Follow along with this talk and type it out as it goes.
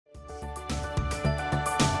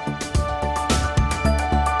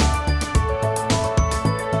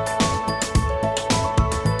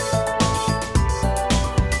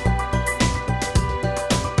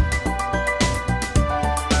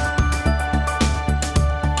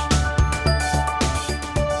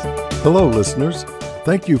Hello, listeners.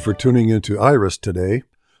 Thank you for tuning into Iris today.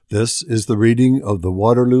 This is the reading of the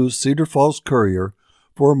Waterloo Cedar Falls Courier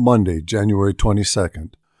for Monday, January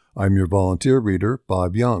 22nd. I'm your volunteer reader,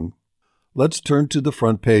 Bob Young. Let's turn to the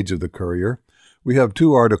front page of the Courier. We have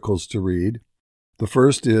two articles to read. The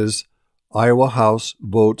first is Iowa House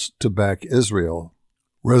votes to back Israel.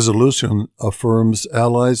 Resolution affirms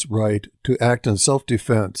allies' right to act in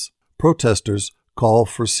self-defense. Protesters call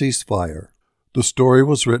for ceasefire. The story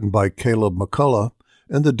was written by Caleb McCullough,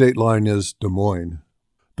 and the dateline is Des Moines.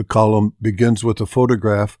 The column begins with a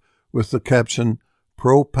photograph with the caption,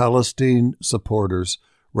 "Pro-Palestine supporters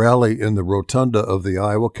rally in the rotunda of the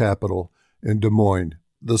Iowa Capitol in Des Moines,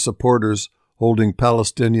 the supporters holding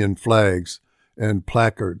Palestinian flags and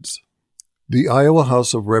placards." The Iowa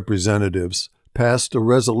House of Representatives passed a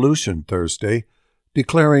resolution Thursday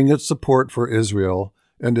declaring its support for Israel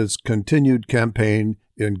and its continued campaign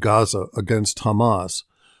in Gaza against Hamas,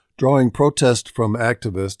 drawing protest from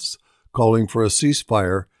activists calling for a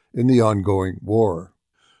ceasefire in the ongoing war.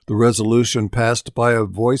 The resolution passed by a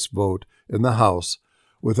voice vote in the House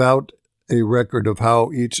without a record of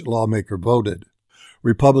how each lawmaker voted.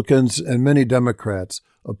 Republicans and many Democrats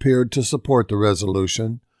appeared to support the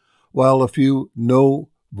resolution, while a few no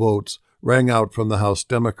votes rang out from the House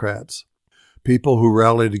Democrats. People who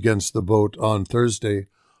rallied against the vote on Thursday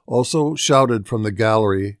also shouted from the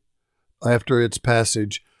gallery after its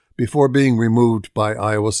passage before being removed by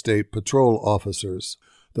Iowa State Patrol officers.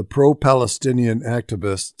 The pro-Palestinian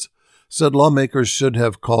activists said lawmakers should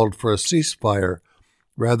have called for a ceasefire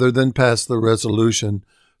rather than pass the resolution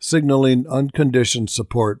signaling unconditioned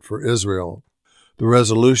support for Israel. The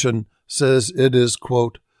resolution says it is,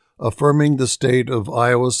 quote, affirming the state of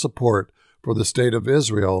Iowa's support for the state of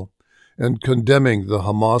Israel and condemning the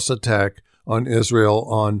Hamas attack on Israel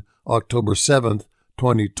on October 7th,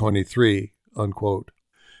 2023, unquote.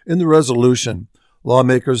 In the resolution,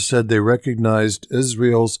 lawmakers said they recognized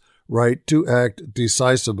Israel's right to act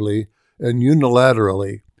decisively and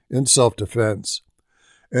unilaterally in self-defense,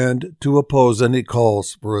 and to oppose any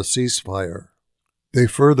calls for a ceasefire. They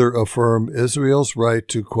further affirm Israel's right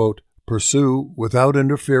to, quote, pursue without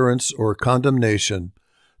interference or condemnation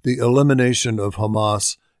the elimination of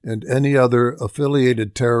Hamas and any other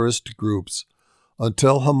affiliated terrorist groups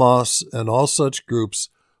until Hamas and all such groups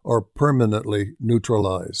are permanently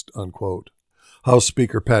neutralized, unquote. House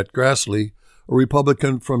Speaker Pat Grassley, a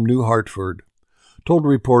Republican from New Hartford, told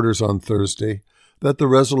reporters on Thursday that the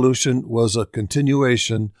resolution was a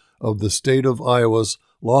continuation of the state of Iowa's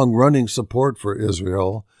long-running support for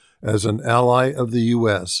Israel as an ally of the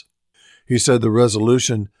U.S. He said the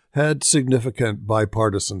resolution had significant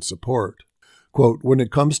bipartisan support. Quote, when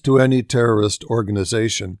it comes to any terrorist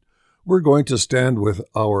organization, we're going to stand with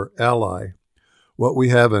our ally, what we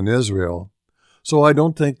have in Israel. So I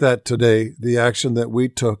don't think that today the action that we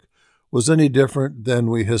took was any different than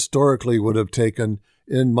we historically would have taken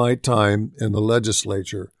in my time in the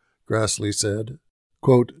legislature, Grassley said.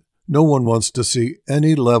 Quote, no one wants to see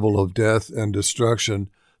any level of death and destruction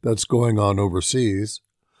that's going on overseas.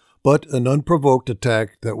 But an unprovoked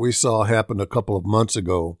attack that we saw happen a couple of months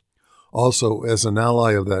ago, also as an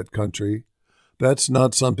ally of that country, that's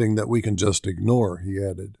not something that we can just ignore, he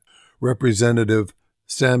added. Representative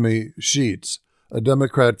Sammy Sheets, a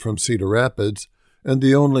Democrat from Cedar Rapids and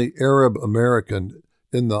the only Arab American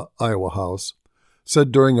in the Iowa House,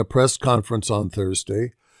 said during a press conference on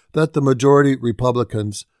Thursday that the majority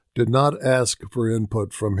Republicans did not ask for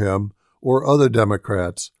input from him or other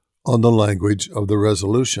Democrats on the language of the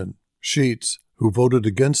resolution. Sheets, who voted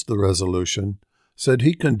against the resolution, said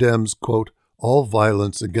he condemns, quote, all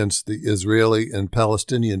violence against the Israeli and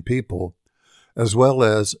Palestinian people, as well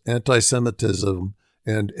as anti-Semitism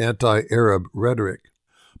and anti-Arab rhetoric,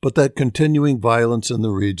 but that continuing violence in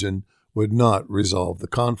the region would not resolve the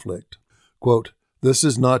conflict. Quote, this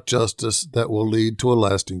is not justice that will lead to a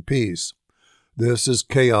lasting peace. This is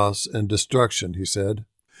chaos and destruction, he said.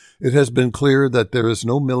 It has been clear that there is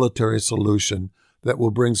no military solution that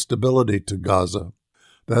will bring stability to Gaza.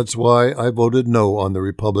 That's why I voted no on the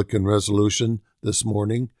Republican resolution this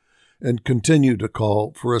morning and continue to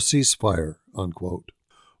call for a ceasefire, unquote.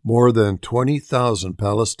 More than 20,000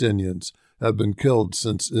 Palestinians have been killed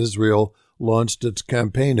since Israel launched its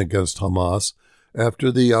campaign against Hamas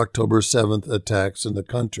after the October 7th attacks in the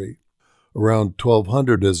country. Around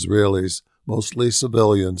 1,200 Israelis, mostly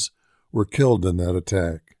civilians, were killed in that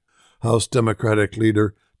attack. House Democratic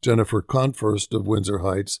leader Jennifer Confirst of Windsor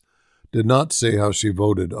Heights did not say how she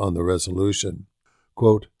voted on the resolution.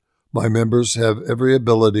 Quote, my members have every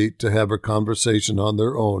ability to have a conversation on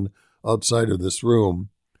their own outside of this room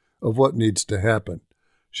of what needs to happen,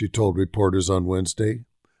 she told reporters on Wednesday.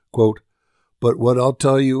 Quote, "But what I'll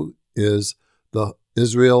tell you is the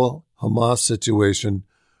Israel-Hamas situation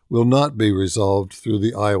will not be resolved through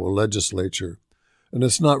the Iowa legislature, and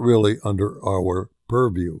it's not really under our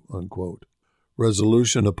purview," unquote.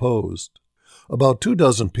 Resolution opposed. About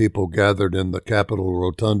 24 people gathered in the Capitol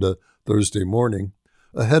Rotunda Thursday morning,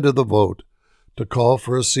 ahead of the vote, to call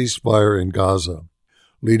for a ceasefire in Gaza,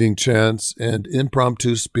 leading chants and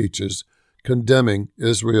impromptu speeches condemning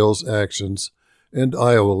Israel's actions and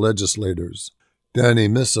Iowa legislators. Danny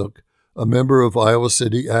Misuk, a member of Iowa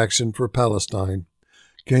City Action for Palestine,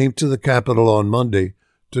 came to the Capitol on Monday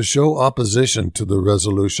to show opposition to the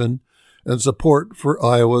resolution and support for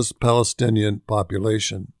Iowa's Palestinian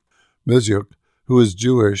population. Misuk, who is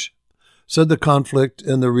Jewish, said the conflict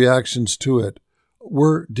and the reactions to it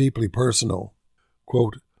were deeply personal.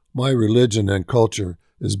 Quote, "My religion and culture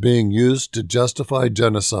is being used to justify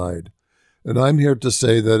genocide, and I'm here to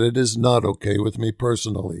say that it is not okay with me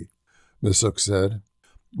personally," Misuk said.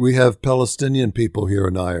 "We have Palestinian people here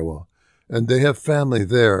in Iowa, and they have family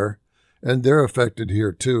there, and they're affected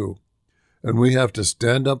here too, and we have to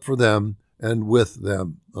stand up for them and with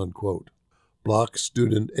them," unquote. Block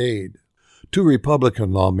student aid. 2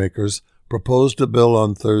 Republican lawmakers proposed a bill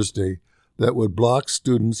on Thursday that would block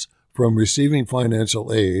students from receiving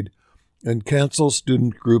financial aid and cancel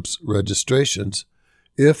student groups' registrations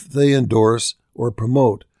if they endorse or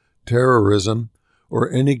promote terrorism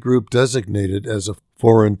or any group designated as a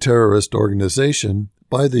foreign terrorist organization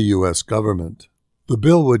by the U.S. government. The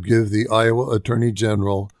bill would give the Iowa Attorney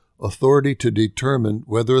General authority to determine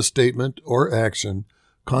whether a statement or action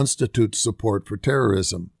constitutes support for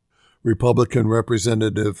terrorism. Republican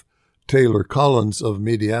Representative Taylor Collins of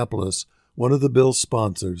Minneapolis, one of the bill's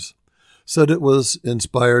sponsors, said it was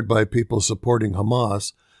inspired by people supporting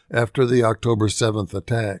Hamas after the October 7th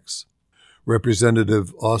attacks.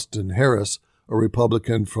 Representative Austin Harris, a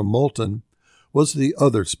Republican from Moulton, was the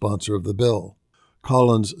other sponsor of the bill.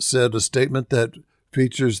 Collins said a statement that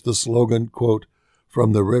features the slogan, quote,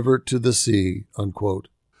 "From the river to the sea," unquote,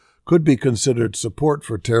 could be considered support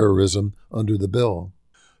for terrorism under the bill.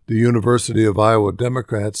 The University of Iowa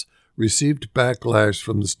Democrats received backlash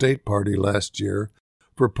from the state party last year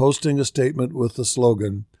for posting a statement with the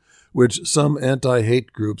slogan, which some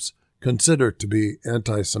anti-hate groups consider to be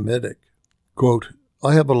anti-Semitic. Quote,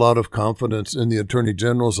 "I have a lot of confidence in the Attorney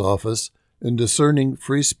General's office in discerning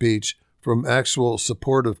free speech from actual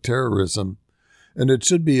support of terrorism, and it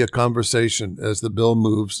should be a conversation as the bill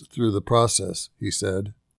moves through the process," he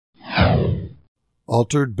said.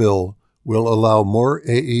 Altered bill will allow more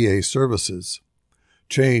AEA services.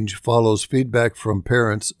 Change follows feedback from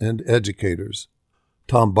parents and educators.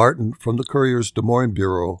 Tom Barton from the Courier's Des Moines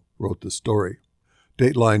Bureau wrote the story.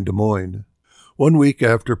 Dateline Des Moines. 1 week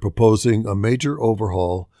after proposing a major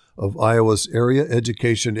overhaul of Iowa's area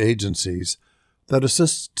education agencies that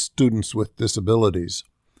assist students with disabilities,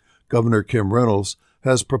 Governor Kim Reynolds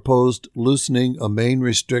has proposed loosening a main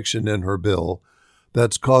restriction in her bill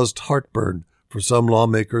that's caused heartburn for some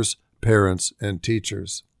lawmakers, parents, and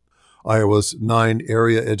teachers. Iowa's 9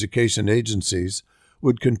 area education agencies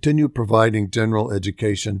would continue providing general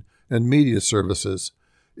education and media services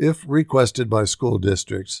if requested by school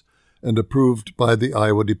districts and approved by the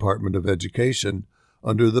Iowa Department of Education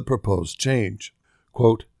under the proposed change.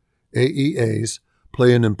 Quote, "AEAs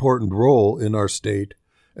play an important role in our state,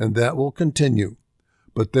 and that will continue,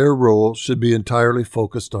 but their role should be entirely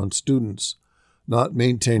focused on students, not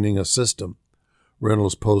maintaining a system,"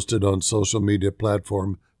 Reynolds posted on social media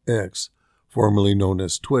platform X, formerly known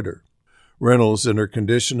as Twitter. Reynolds, in her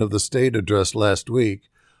Condition of the State address last week,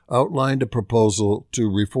 outlined a proposal to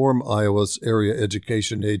reform Iowa's area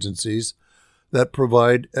education agencies that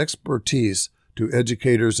provide expertise to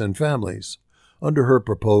educators and families. Under her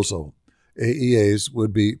proposal, AEAs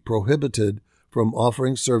would be prohibited from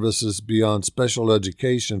offering services beyond special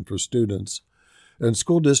education for students, and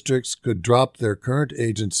school districts could drop their current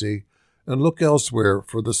agency and look elsewhere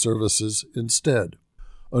for the services instead.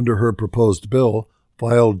 Under her proposed bill,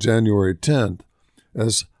 filed January 10th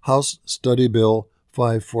as House Study Bill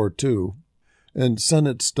 542 and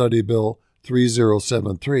Senate Study Bill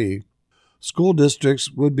 3073, school districts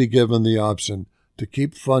would be given the option to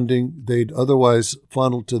keep funding they'd otherwise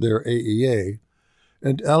funnel to their AEA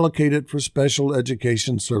and allocate it for special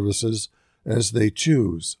education services as they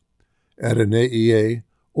choose, at an AEA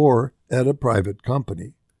or at a private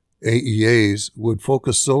company. AEAs would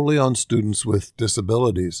focus solely on students with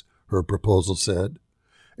disabilities, her proposal said,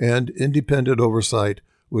 and independent oversight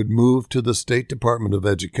would move to the State Department of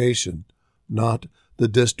Education, not the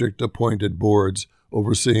district-appointed boards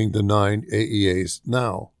overseeing the 9 AEAs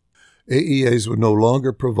now. AEAs would no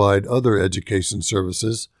longer provide other education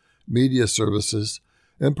services media services,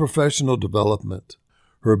 and professional development.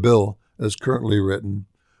 Her bill, as currently written,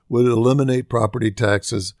 would eliminate property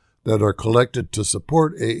taxes that are collected to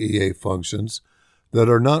support AEA functions that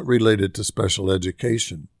are not related to special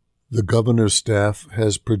education. The governor's staff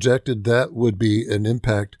has projected that would be an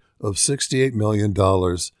impact of $68 million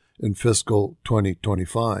in fiscal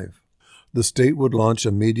 2025. The state would launch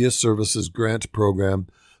a media services grant program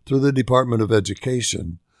through the Department of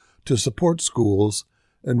Education to support schools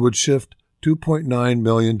and would shift $2.9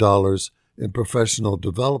 million in professional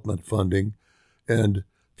development funding and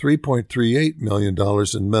 $3.38 million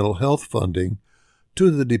in mental health funding to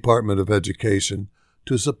the Department of Education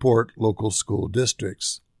to support local school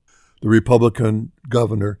districts. The Republican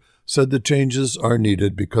governor said the changes are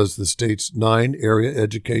needed because the state's 9 area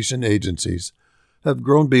education agencies have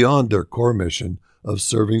grown beyond their core mission of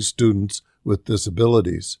serving students with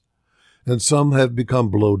disabilities, and some have become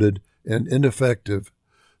bloated and ineffective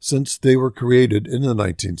since they were created in the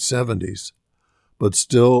 1970s, but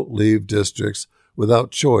still leave districts without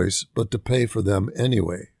choice but to pay for them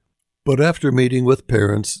anyway. But after meeting with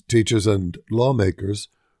parents, teachers, and lawmakers,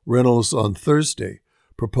 Reynolds on Thursday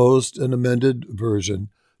proposed an amended version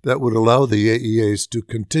that would allow the AEAs to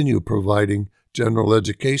continue providing general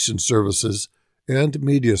education services and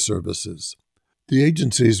media services. The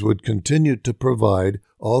agencies would continue to provide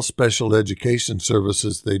all special education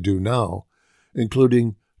services they do now,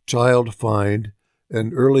 including child find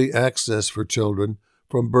and early access for children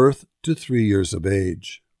from birth to 3 years of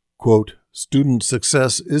age. Quote, "Student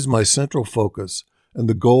success is my central focus, and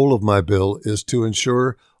the goal of my bill is to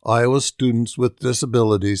ensure Iowa students with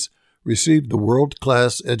disabilities receive the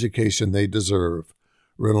world-class education they deserve,"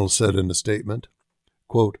 Reynolds said in a statement.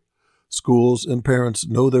 Quote, "Schools and parents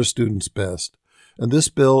know their students best, and this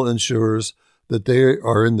bill ensures that they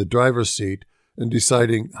are in the driver's seat in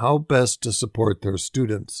deciding how best to support their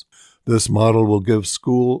students. This model will give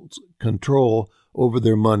schools control over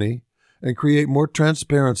their money and create more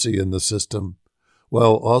transparency in the system,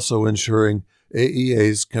 while also ensuring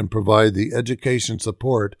AEAs can provide the education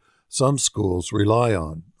support some schools rely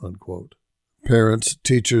on," unquote. Parents,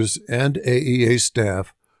 teachers, and AEA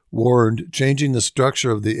staff warned changing the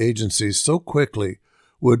structure of the agencies so quickly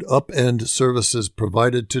would upend services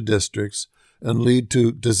provided to districts and lead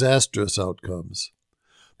to disastrous outcomes.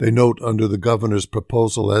 They note under the governor's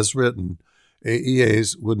proposal as written,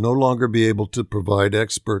 AEAs would no longer be able to provide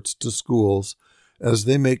experts to schools as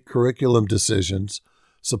they make curriculum decisions,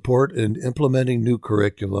 support in implementing new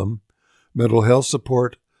curriculum, mental health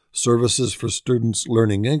support, services for students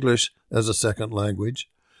learning English as a second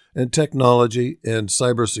language, and technology and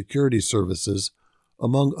cybersecurity services,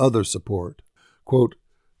 among other support. Quote,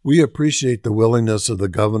 "We appreciate the willingness of the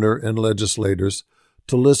governor and legislators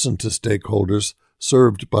to listen to stakeholders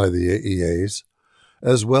served by the AEAs,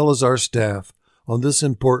 as well as our staff, on this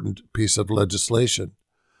important piece of legislation,"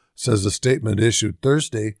 says a statement issued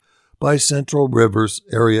Thursday by Central Rivers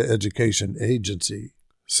Area Education Agency.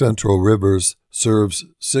 Central Rivers serves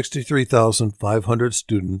 63,500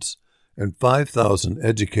 students and 5,000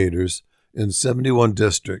 educators in 71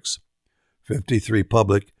 districts, 53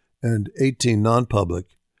 public and 18 non-public,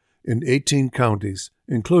 in 18 counties,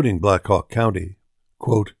 including Black Hawk County.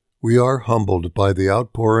 Quote, "We are humbled by the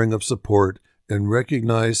outpouring of support and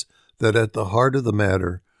recognize that at the heart of the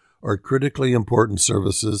matter are critically important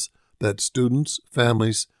services that students,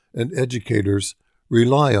 families, and educators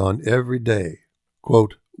rely on every day."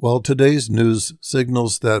 Quote, "While today's news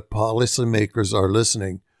signals that policymakers are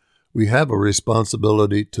listening, we have a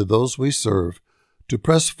responsibility to those we serve to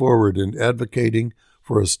press forward in advocating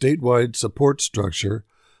for a statewide support structure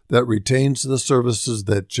that retains the services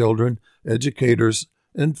that children, educators,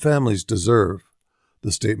 and families deserve,"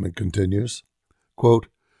 the statement continues. Quote,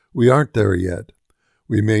 "We aren't there yet.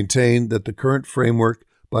 We maintain that the current framework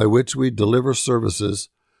by which we deliver services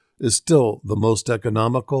is still the most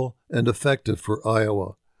economical and effective for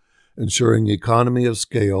Iowa, ensuring economy of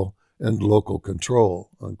scale and local control,"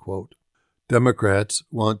 unquote. Democrats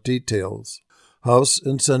want details. House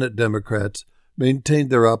and Senate Democrats maintained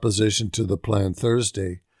their opposition to the plan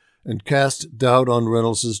Thursday and cast doubt on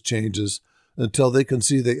Reynolds' changes until they can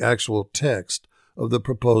see the actual text of the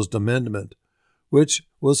proposed amendment, which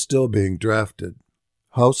was still being drafted.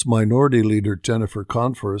 House Minority Leader Jennifer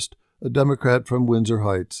Confirst, a Democrat from Windsor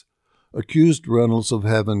Heights, accused Reynolds of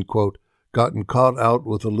having, quote, "gotten caught out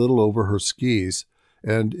with a little over her skis,"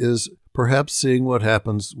 and is perhaps seeing what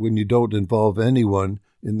happens when you don't involve anyone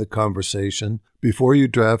in the conversation before you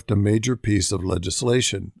draft a major piece of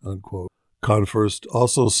legislation, unquote. Confirst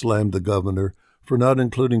also slammed the governor for not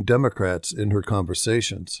including Democrats in her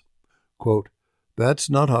conversations. Quote,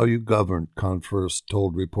 That's not how you govern, Confirst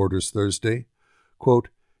told reporters Thursday. Quote,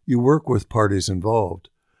 you work with parties involved,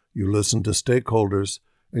 you listen to stakeholders,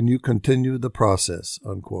 and you continue the process,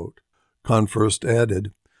 unquote. Confirst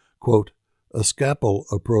added, quote, a scalpel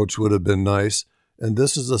approach would have been nice, and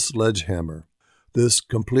this is a sledgehammer. This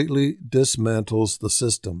completely dismantles the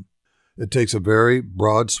system. It takes a very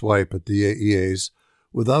broad swipe at the AEAs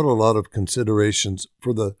without a lot of considerations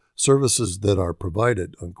for the services that are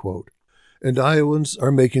provided, unquote. And Iowans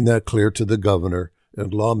are making that clear to the governor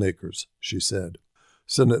and lawmakers, she said.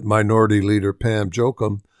 Senate Minority Leader Pam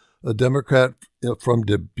Jochum, a Democrat from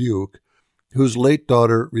Dubuque, whose late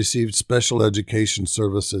daughter received special education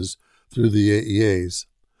services through the AEAs,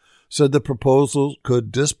 said the proposal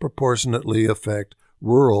could disproportionately affect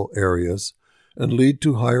rural areas and lead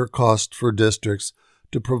to higher costs for districts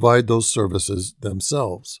to provide those services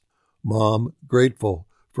themselves. Mom grateful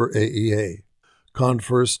for AEA.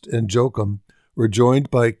 Confirst and Jochum were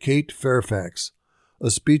joined by Kate Fairfax,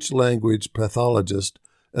 a speech-language pathologist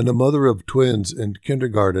and a mother of twins in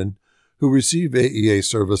kindergarten who receive AEA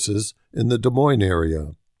services in the Des Moines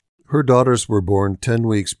area. Her daughters were born 10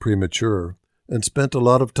 weeks premature and spent a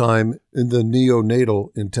lot of time in the neonatal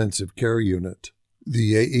intensive care unit.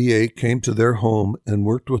 The AEA came to their home and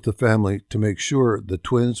worked with the family to make sure the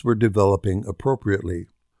twins were developing appropriately.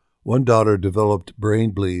 One daughter developed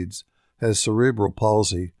brain bleeds, has cerebral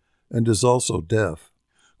palsy, and is also deaf.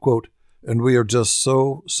 Quote, and we are just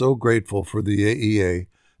so grateful for the AEA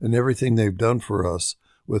and everything they've done for us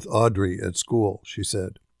with Audrey at school, she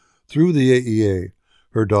said. Through the AEA,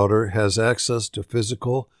 her daughter has access to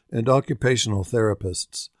physical and occupational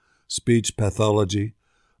therapists, speech pathology,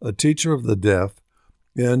 a teacher of the deaf,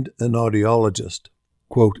 and an audiologist.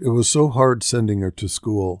 Quote, it was so hard sending her to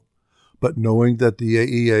school, but knowing that the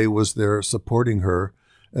AEA was there supporting her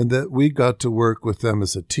and that we got to work with them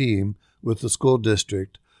as a team with the school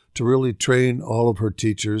district to really train all of her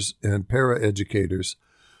teachers and paraeducators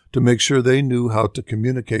to make sure they knew how to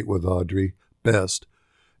communicate with Audrey best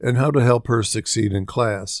and how to help her succeed in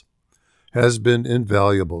class, has been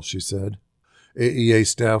invaluable, she said. AEA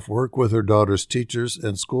staff work with her daughter's teachers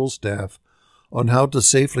and school staff on how to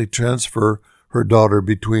safely transfer her daughter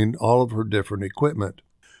between all of her different equipment.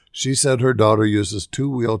 She said her daughter uses 2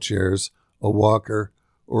 wheelchairs, a walker,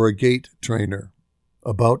 or a gait trainer.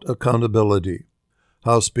 About accountability,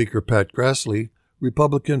 House Speaker Pat Grassley,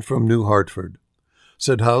 Republican from New Hartford,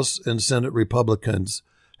 said House and Senate Republicans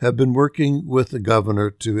have been working with the governor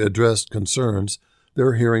to address concerns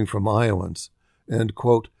they're hearing from Iowans, and,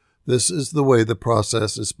 quote, this is the way the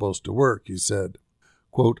process is supposed to work, he said.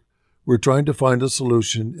 Quote, we're trying to find a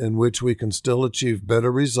solution in which we can still achieve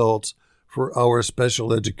better results for our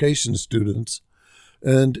special education students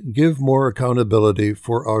and give more accountability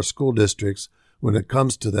for our school districts when it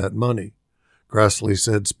comes to that money, Grassley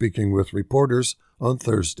said, speaking with reporters on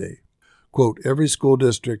Thursday. Quote, every school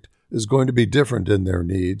district is going to be different in their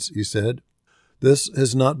needs, he said. This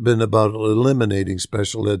has not been about eliminating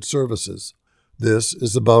special ed services. This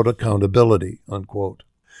is about accountability, unquote.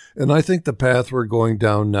 And I think the path we're going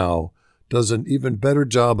down now does an even better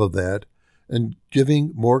job of that and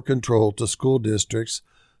giving more control to school districts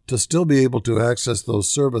to still be able to access those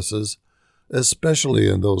services, especially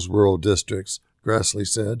in those rural districts, Grassley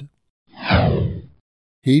said.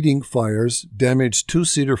 Heating fires damaged 2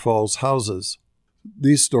 Cedar Falls houses.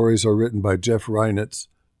 These stories are written by Jeff Reinitz,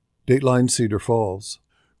 Dateline Cedar Falls.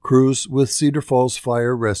 Crews with Cedar Falls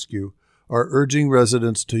Fire Rescue are urging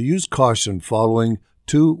residents to use caution following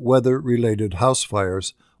 2 weather-related house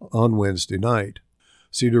fires on Wednesday night.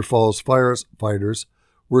 Cedar Falls firefighters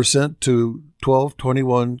were sent to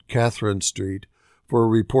 1221 Catherine Street for a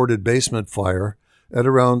reported basement fire at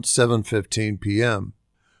around 7:15 p.m.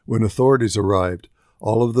 When authorities arrived,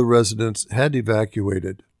 all of the residents had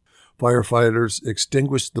evacuated. Firefighters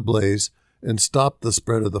extinguished the blaze and stopped the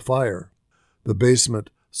spread of the fire. The basement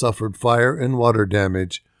suffered fire and water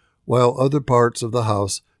damage, while other parts of the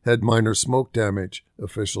house had minor smoke damage,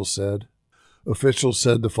 officials said. Officials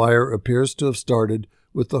said the fire appears to have started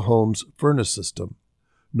with the home's furnace system.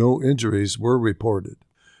 No injuries were reported.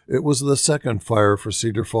 It was the second fire for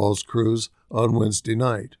Cedar Falls crews on Wednesday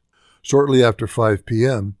night. Shortly after 5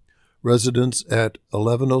 p.m., residents at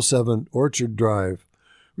 1107 Orchard Drive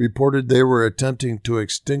reported they were attempting to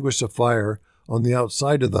extinguish a fire on the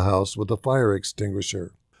outside of the house with a fire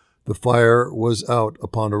extinguisher. The fire was out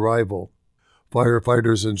upon arrival.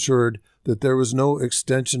 Firefighters ensured that there was no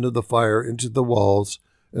extension of the fire into the walls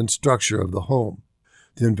and structure of the home.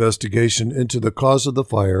 The investigation into the cause of the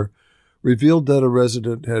fire revealed that a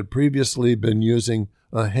resident had previously been using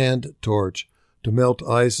a hand torch to melt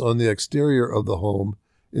ice on the exterior of the home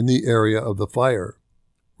in the area of the fire.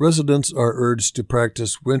 Residents are urged to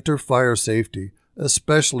practice winter fire safety,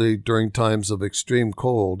 especially during times of extreme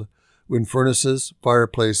cold, when furnaces,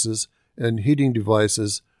 fireplaces, and heating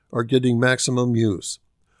devices are getting maximum use.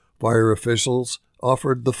 Fire officials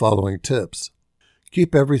offered the following tips.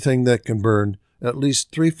 Keep everything that can burn at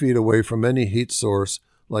least 3 feet away from any heat source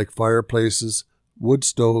like fireplaces, wood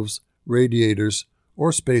stoves, radiators,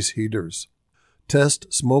 or space heaters.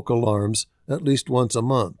 Test smoke alarms at least once a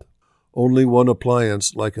month. Only one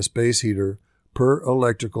appliance like a space heater per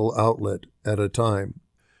electrical outlet at a time.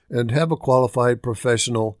 And have a qualified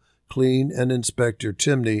professional clean and inspect your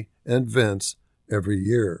chimney and vents every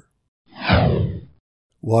year.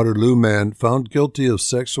 Waterloo man found guilty of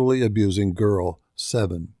sexually abusing girl,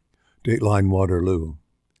 7. Dateline Waterloo.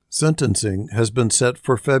 Sentencing has been set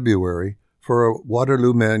for February for a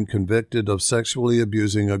Waterloo man convicted of sexually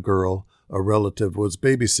abusing a girl a relative was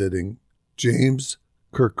babysitting. James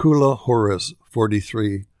Kirkula Horace,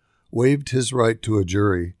 43, waived his right to a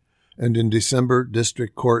jury, and in December,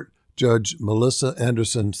 District Court Judge Melissa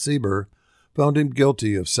Anderson Sieber found him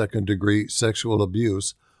guilty of second-degree sexual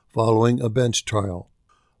abuse following a bench trial.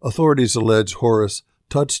 Authorities allege Horace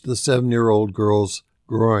touched the 7-year-old girl's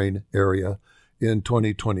groin area in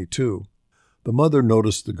 2022. The mother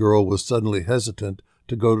noticed the girl was suddenly hesitant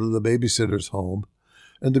to go to the babysitter's home,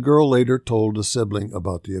 and the girl later told a sibling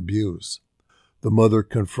about the abuse. The mother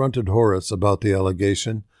confronted Horace about the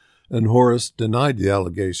allegation, and Horace denied the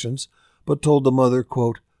allegations, but told the mother,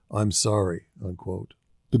 quote, "I'm sorry," unquote.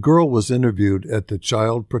 The girl was interviewed at the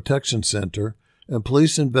Child Protection Center, and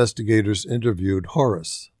police investigators interviewed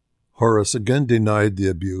Horace. Horace again denied the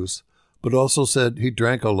abuse, but also said he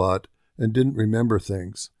drank a lot and didn't remember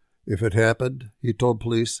things. If it happened, he told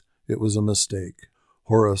police, it was a mistake.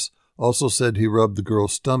 Horace also said he rubbed the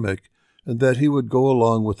girl's stomach and that he would go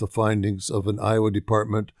along with the findings of an Iowa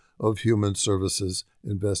Department of Human Services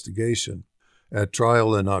investigation. At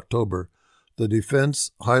trial in October, the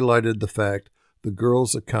defense highlighted the fact the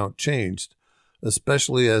girl's account changed,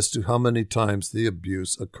 especially as to how many times the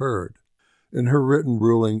abuse occurred. In her written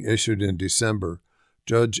ruling issued in December,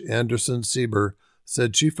 Judge Anderson Sieber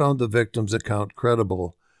said she found the victim's account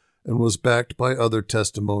credible and was backed by other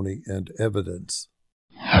testimony and evidence.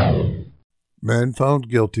 Man found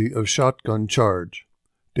guilty of shotgun charge.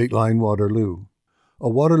 Dateline Waterloo. A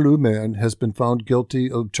Waterloo man has been found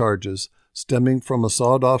guilty of charges stemming from a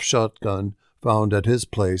sawed-off shotgun found at his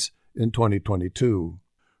place in 2022.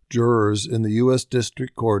 Jurors in the U.S.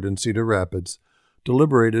 District Court in Cedar Rapids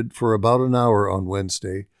deliberated for about an hour on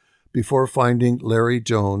Wednesday before finding Larry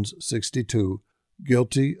Jones, 62,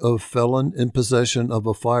 guilty of felon in possession of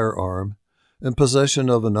a firearm and possession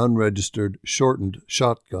of an unregistered shortened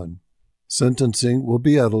shotgun. Sentencing will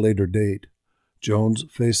be at a later date. Jones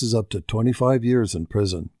faces up to 25 years in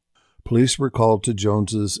prison. Police were called to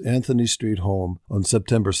Jones's Anthony Street home on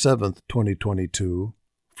September 7, 2022,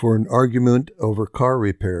 for an argument over car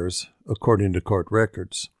repairs, according to court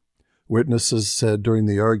records. Witnesses said during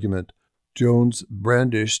the argument, Jones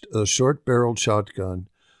brandished a short-barreled shotgun,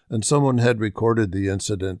 and someone had recorded the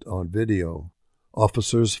incident on video.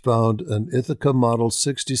 Officers found an Ithaca Model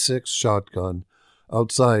 66 shotgun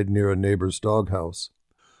outside near a neighbor's doghouse.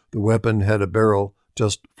 The weapon had a barrel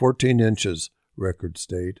just 14 inches, records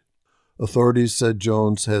state. Authorities said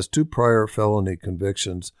Jones has 2 prior felony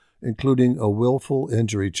convictions, including a willful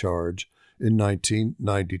injury charge in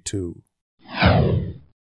 1992.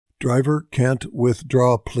 Driver can't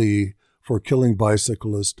withdraw plea for killing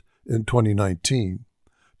bicyclist in 2019.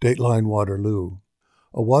 Dateline Waterloo.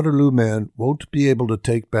 A Waterloo man won't be able to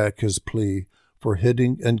take back his plea for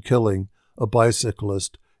hitting and killing a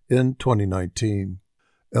bicyclist in 2019.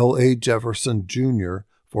 L.A. Jefferson Jr.,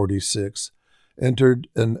 46, entered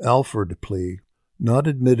an Alford plea, not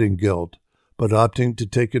admitting guilt, but opting to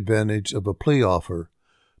take advantage of a plea offer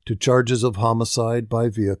to charges of homicide by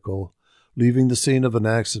vehicle, leaving the scene of an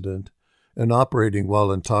accident, and operating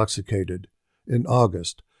while intoxicated, in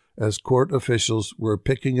August, as court officials were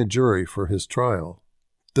picking a jury for his trial.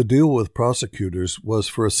 The deal with prosecutors was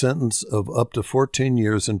for a sentence of up to 14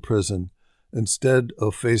 years in prison instead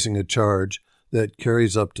of facing a charge that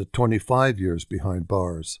carries up to 25 years behind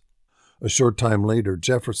bars. A short time later,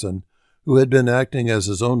 Jefferson, who had been acting as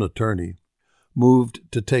his own attorney, moved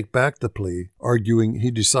to take back the plea, arguing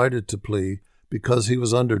he decided to plea because he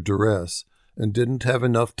was under duress and didn't have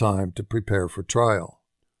enough time to prepare for trial.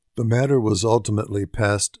 The matter was ultimately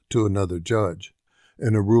passed to another judge.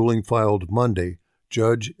 In a ruling filed Monday,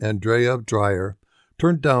 Judge Andrea Dreyer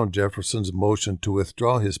turned down Jefferson's motion to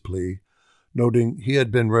withdraw his plea, noting he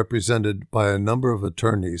had been represented by a number of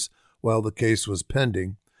attorneys while the case was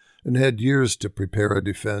pending and had years to prepare a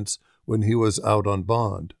defense when he was out on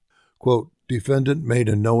bond. Quote, defendant made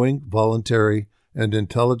a knowing, voluntary, and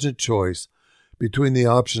intelligent choice between the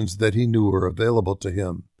options that he knew were available to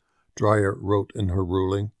him, Dreyer wrote in her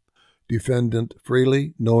ruling. Defendant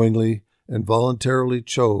freely, knowingly, and voluntarily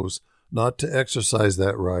chose not to exercise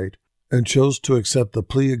that right and chose to accept the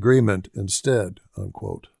plea agreement instead,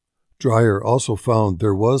 unquote. Dreyer also found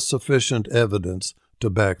there was sufficient evidence to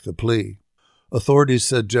back the plea. Authorities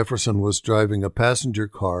said Jefferson was driving a passenger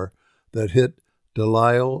car that hit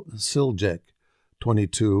Delisle Siljek,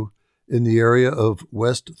 22, in the area of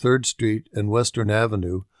West 3rd Street and Western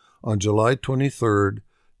Avenue on July 23,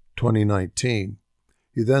 2019.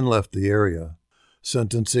 He then left the area.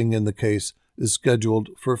 Sentencing in the case is scheduled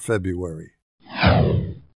for February.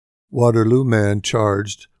 Waterloo man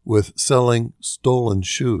charged with selling stolen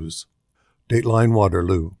shoes. Dateline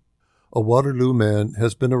Waterloo. A Waterloo man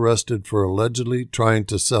has been arrested for allegedly trying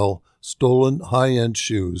to sell stolen high-end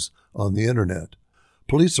shoes on the Internet.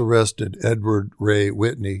 Police arrested Edward Ray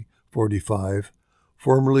Whitney, 45,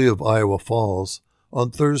 formerly of Iowa Falls,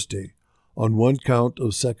 on Thursday on one count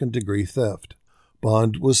of second-degree theft.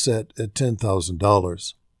 Bond was set at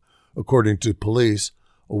 $10,000. According to police,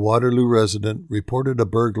 a Waterloo resident reported a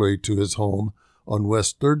burglary to his home on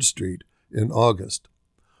West 3rd Street in August.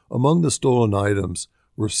 Among the stolen items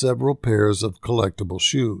were several pairs of collectible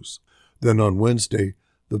shoes. Then on Wednesday,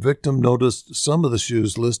 the victim noticed some of the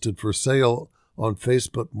shoes listed for sale on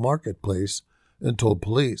Facebook Marketplace and told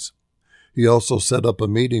police. He also set up a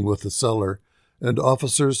meeting with the seller, and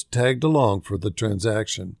officers tagged along for the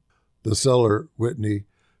transaction. The seller, Whitney,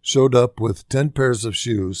 showed up with 10 pairs of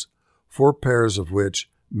shoes, 4 pairs of which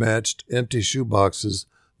matched empty shoe boxes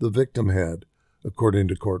the victim had, according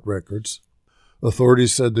to court records.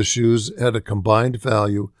 Authorities said the shoes had a combined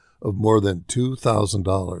value of more than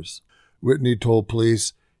 $2,000. Whitney told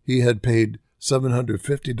police he had paid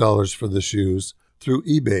 $750 for the shoes through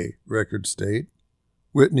eBay, records state.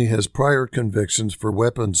 Whitney has prior convictions for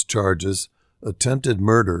weapons charges, attempted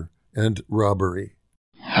murder, and robbery.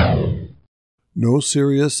 No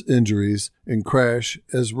serious injuries in crash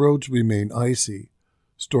as roads remain icy.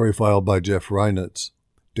 Story filed by Jeff Reinitz.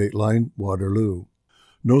 Dateline Waterloo.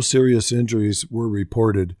 No serious injuries were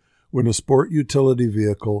reported when a sport utility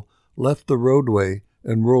vehicle left the roadway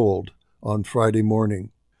and rolled on Friday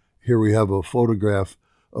morning. Here we have a photograph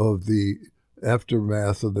of the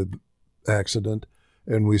aftermath of the accident,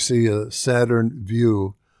 and we see a Saturn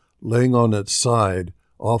view laying on its side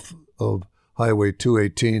off of Highway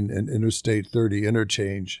 218 and Interstate 30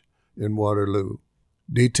 interchange in Waterloo.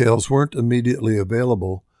 Details weren't immediately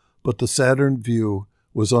available, but the Saturn view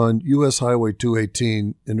was on U.S. Highway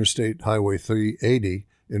 218, Interstate Highway 380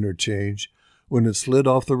 interchange, when it slid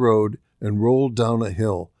off the road and rolled down a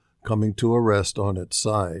hill, coming to a rest on its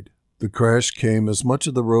side. The crash came as much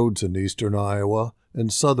of the roads in eastern Iowa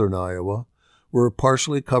and southern Iowa were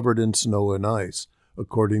partially covered in snow and ice,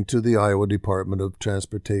 according to the Iowa Department of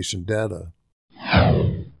Transportation data.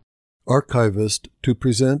 Archivist to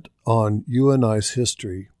present on UNI's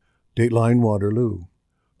history. Dateline Waterloo.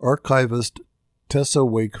 Archivist Tessa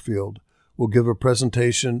Wakefield will give a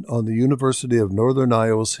presentation on the University of Northern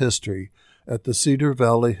Iowa's history at the Cedar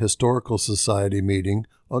Valley Historical Society meeting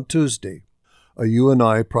on Tuesday. A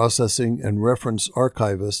UNI processing and reference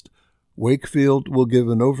archivist, Wakefield will give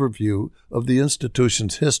an overview of the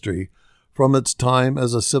institution's history from its time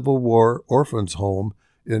as a Civil War orphans' home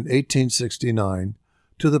in 1869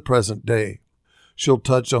 to the present day. She'll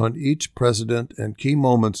touch on each president and key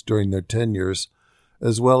moments during their tenures,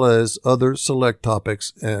 as well as other select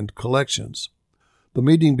topics and collections. The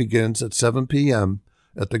meeting begins at 7 p.m.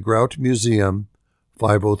 at the Grout Museum,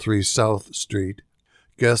 503 South Street.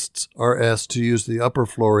 Guests are asked to use the upper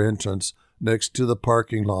floor entrance next to the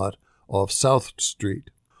parking lot off South Street.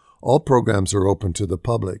 All programs are open to the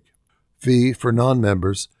public. Fee for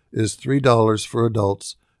non-members is $3 for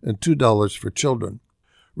adults and $2 for children.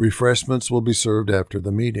 Refreshments will be served after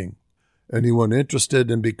the meeting. Anyone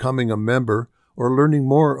interested in becoming a member or learning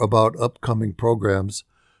more about upcoming programs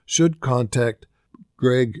should contact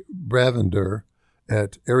Greg Bravender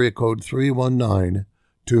at area code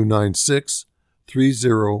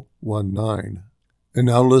 319-296-3019. And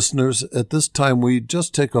now, listeners, at this time we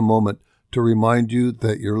just take a moment to remind you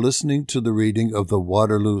that you're listening to the reading of the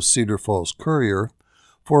Waterloo Cedar Falls Courier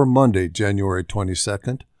for Monday, January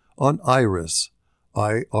 22nd on IRIS,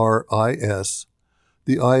 I-R-I-S,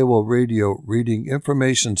 the Iowa Radio Reading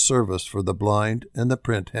Information Service for the Blind and the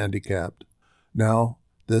Print Handicapped. Now,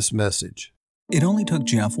 this message. It only took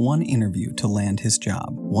Jeff one interview to land his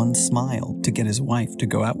job, one smile to get his wife to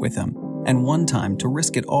go out with him, and one time to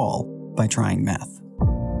risk it all by trying meth.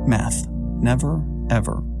 Meth. Never,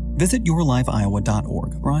 ever. Visit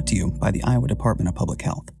yourlifeiowa.org, brought to you by the Iowa Department of Public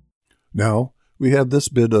Health. Now, we have this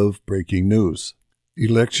bit of breaking news.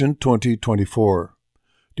 Election 2024.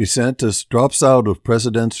 DeSantis drops out of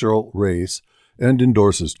presidential race and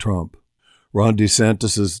endorses Trump. Ron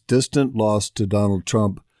DeSantis' distant loss to Donald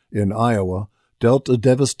Trump in Iowa dealt a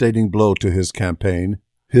devastating blow to his campaign.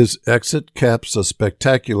 His exit caps a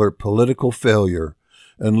spectacular political failure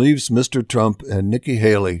and leaves Mr. Trump and Nikki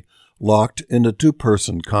Haley locked in a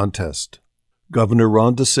two-person contest. Governor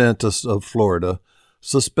Ron DeSantis of Florida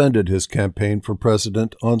suspended his campaign for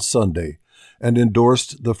president on Sunday and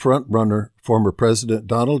endorsed the front-runner, former President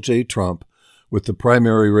Donald J. Trump, with the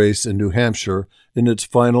primary race in New Hampshire in its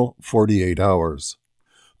final 48 hours.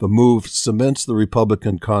 The move cements the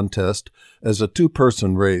Republican contest as a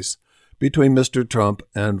two-person race between Mr. Trump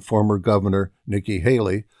and former Governor Nikki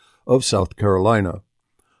Haley of South Carolina,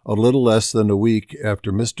 a little less than a week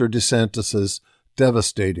after Mr. DeSantis'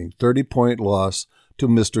 devastating 30-point loss to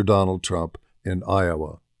Mr. Donald Trump in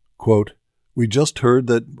Iowa. Quote, "We just heard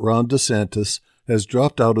that Ron DeSantis has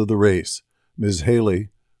dropped out of the race. Ms. Haley,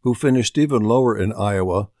 who finished even lower in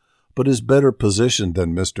Iowa, but is better positioned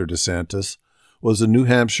than Mr. DeSantis, was in New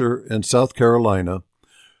Hampshire and South Carolina,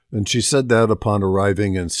 and she said that upon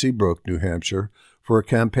arriving in Seabrook, New Hampshire, for a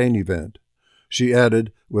campaign event. She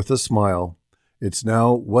added, with a smile, 'It's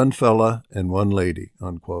now one fella and one lady,'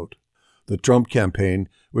 unquote." The Trump campaign,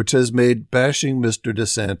 which has made bashing Mr.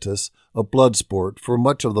 DeSantis a blood sport for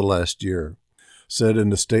much of the last year, said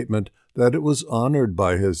in a statement that it was honored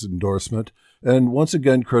by his endorsement and once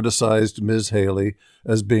again criticized Ms. Haley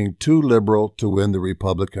as being too liberal to win the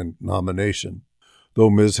Republican nomination. Though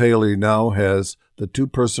Ms. Haley now has the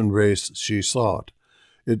two-person race she sought,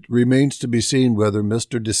 it remains to be seen whether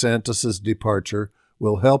Mr. DeSantis' departure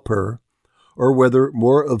will help her or whether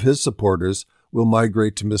more of his supporters will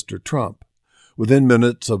migrate to Mr. Trump. Within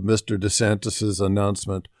minutes of Mr. DeSantis'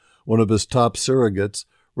 announcement, one of his top surrogates,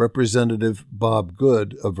 Representative Bob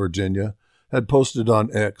Good of Virginia, had posted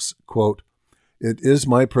on X, quote, "It is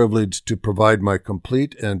my privilege to provide my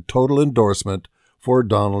complete and total endorsement for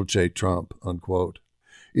Donald J. Trump," unquote.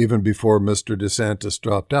 Even before Mr. DeSantis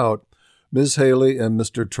dropped out, Ms. Haley and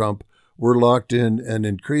Mr. Trump were locked in an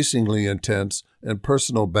increasingly intense and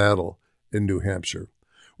personal battle in New Hampshire,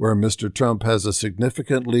 where Mr. Trump has a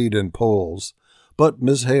significant lead in polls, but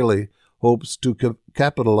Ms. Haley hopes to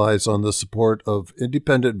capitalize on the support of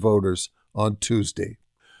independent voters on Tuesday.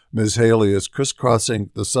 Ms. Haley is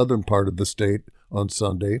crisscrossing the southern part of the state on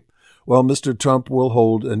Sunday, while Mr. Trump will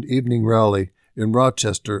hold an evening rally in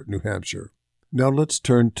Rochester, New Hampshire. Now let's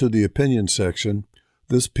turn to the opinion section.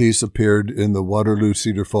 This piece appeared in the Waterloo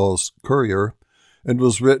Cedar Falls Courier and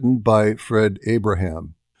was written by Fred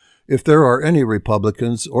Abraham. If there are any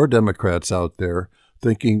Republicans or Democrats out there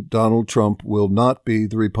thinking Donald Trump will not be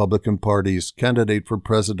the Republican Party's candidate for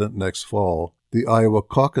president next fall, the Iowa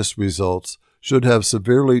caucus results should have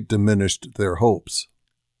severely diminished their hopes.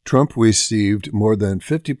 Trump received more than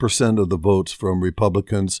 50% of the votes from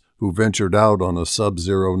Republicans who ventured out on a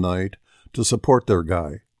sub-zero night to support their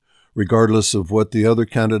guy. Regardless of what the other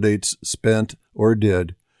candidates spent or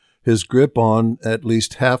did, his grip on at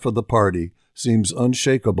least half of the party seems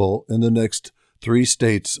unshakable in the next 3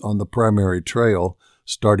 states on the primary trail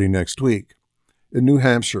starting next week. In New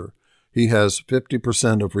Hampshire, he has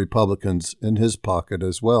 50% of Republicans in his pocket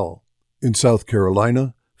as well. In South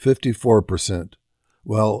Carolina, 54%,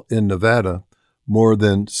 while in Nevada, more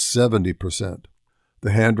than 70%.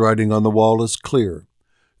 The handwriting on the wall is clear.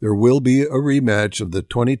 There will be a rematch of the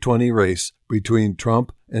 2020 race between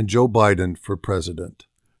Trump and Joe Biden for president.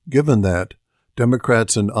 Given that,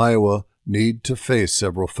 Democrats in Iowa need to face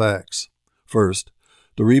several facts. First,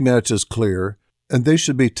 the rematch is clear, and they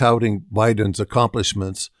should be touting Biden's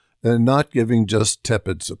accomplishments and not giving just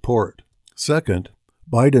tepid support. Second,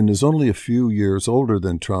 Biden is only a few years older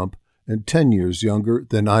than Trump and 10 years younger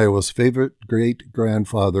than Iowa's favorite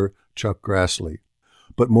great-grandfather, Chuck Grassley.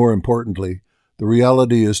 But more importantly, the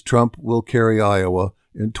reality is Trump will carry Iowa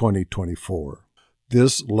in 2024.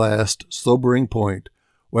 This last sobering point,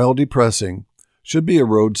 while depressing, should be a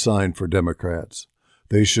road sign for Democrats.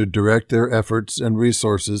 They should direct their efforts and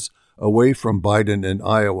resources away from Biden in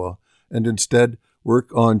Iowa and instead work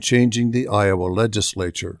on changing the Iowa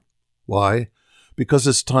legislature. Why? Because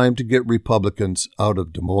it's time to get Republicans out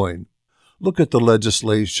of Des Moines. Look at the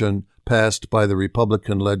legislation passed by the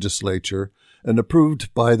Republican legislature and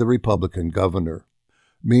approved by the Republican governor.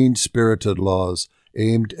 Mean-spirited laws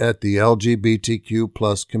aimed at the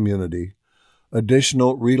LGBTQ+ community,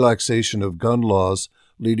 additional relaxation of gun laws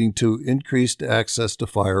leading to increased access to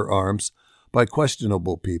firearms by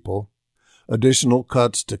questionable people, additional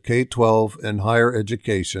cuts to K-12 and higher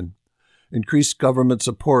education, increased government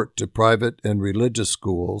support to private and religious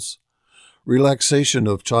schools, relaxation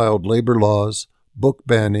of child labor laws, book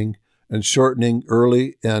banning, and shortening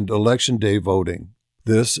early and election day voting.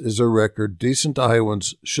 This is a record decent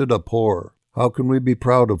Iowans should abhor. How can we be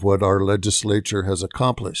proud of what our legislature has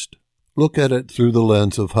accomplished? Look at it through the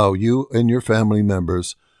lens of how you and your family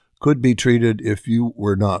members could be treated if you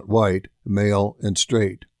were not white, male, and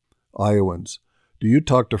straight. Iowans, do you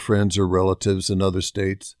talk to friends or relatives in other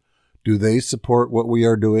states? Do they support what we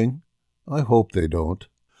are doing? I hope they don't.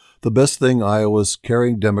 The best thing Iowa's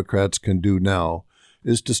caring Democrats can do now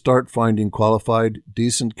is to start finding qualified,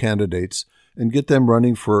 decent candidates and get them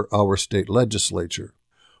running for our state legislature.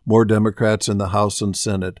 More Democrats in the House and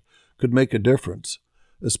Senate could make a difference,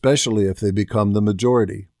 especially if they become the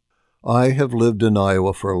majority. I have lived in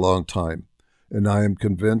Iowa for a long time, and I am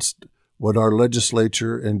convinced what our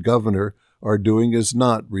legislature and governor are doing is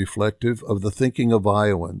not reflective of the thinking of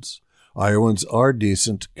Iowans. Iowans are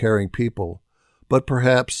decent, caring people, but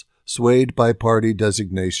perhaps swayed by party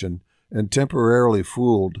designation and temporarily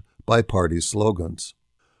fooled by party slogans.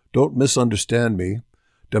 Don't misunderstand me.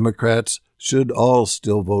 Democrats should all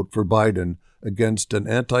still vote for Biden against an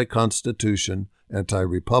anti-Constitution,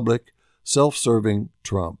 anti-Republic, self-serving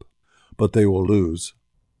Trump. But they will lose.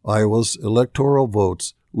 Iowa's electoral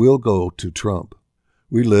votes will go to Trump.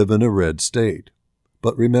 We live in a red state.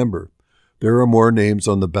 But remember, there are more names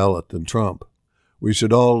on the ballot than Trump. We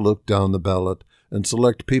should all look down the ballot and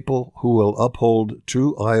select people who will uphold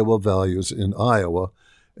true Iowa values in Iowa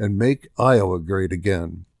and make Iowa great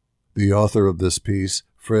again. The author of this piece,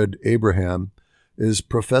 Fred Abraham, is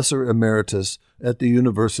Professor Emeritus at the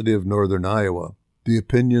University of Northern Iowa. The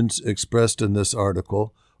opinions expressed in this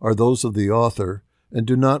article are those of the author and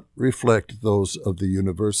do not reflect those of the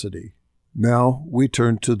university. Now we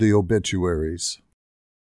turn to the obituaries.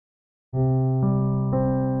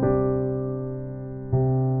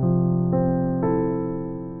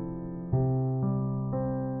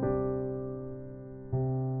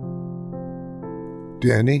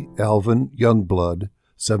 Danny Alvin Youngblood,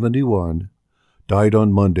 71, died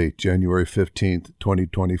on Monday, January 15,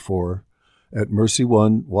 2024, at Mercy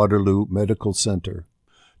One Waterloo Medical Center.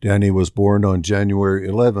 Danny was born on January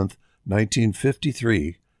 11,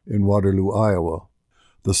 1953, in Waterloo, Iowa,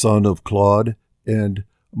 the son of Claude and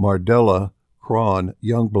Mardella Cron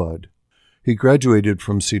Youngblood. He graduated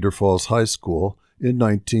from Cedar Falls High School in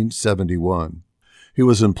 1971. He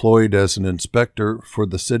was employed as an inspector for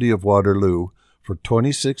the city of Waterloo for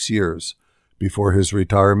 26 years before his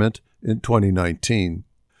retirement in 2019.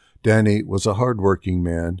 Danny was a hard-working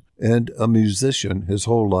man and a musician his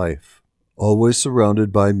whole life, always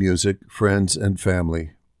surrounded by music, friends, and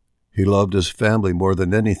family. He loved his family more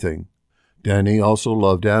than anything. Danny also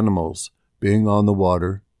loved animals, being on the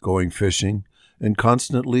water, going fishing, and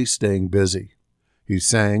constantly staying busy. He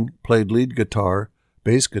sang, played lead guitar,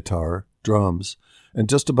 bass guitar, drums, and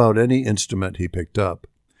just about any instrument he picked up.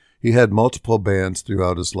 He had multiple bands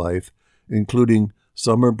throughout his life, including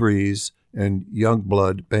Summer Breeze and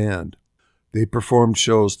Youngblood Band. They performed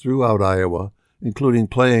shows throughout Iowa, including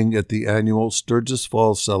playing at the annual Sturgis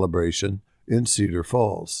Falls celebration in Cedar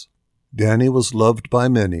Falls. Danny was loved by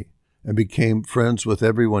many and became friends with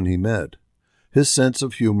everyone he met. His sense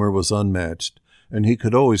of humor was unmatched, and he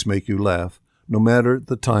could always make you laugh, no matter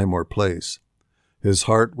the time or place. His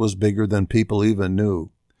heart was bigger than people even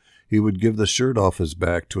knew. He would give the shirt off his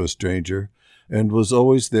back to a stranger and was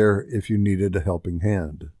always there if you needed a helping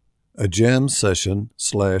hand. A jam session /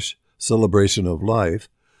 celebration of life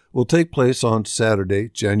will take place on Saturday,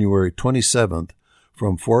 January 27th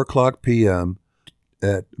from 4 o'clock p.m.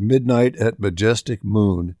 at midnight at Majestic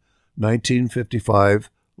Moon, 1955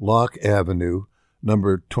 Locke Avenue,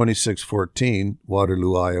 number 2614,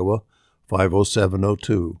 Waterloo, Iowa,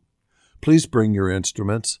 50702. Please bring your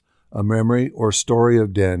instruments, a memory or story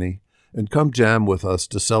of Danny, and come jam with us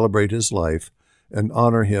to celebrate his life and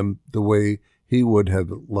honor him the way he would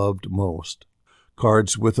have loved most.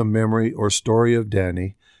 Cards with a memory or story of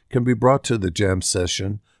Danny can be brought to the jam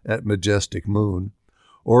session at Majestic Moon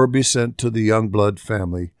or be sent to the Youngblood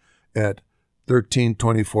family at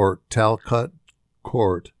 1324 Talcott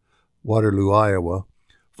Court, Waterloo, Iowa,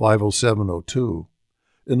 50702.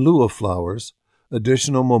 In lieu of flowers,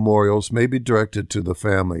 additional memorials may be directed to the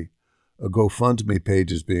family. A GoFundMe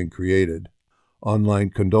page is being created.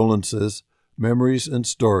 Online condolences, memories, and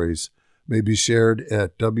stories may be shared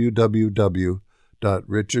at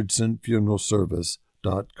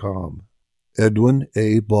www.richardsonfuneralservice.com. Edwin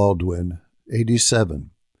A. Baldwin,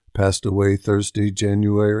 87, passed away Thursday,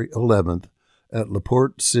 January 11th at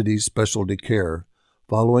LaPorte City Specialty Care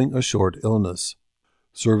following a short illness.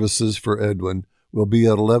 Services for Edwin will be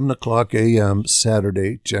at 11 o'clock a.m.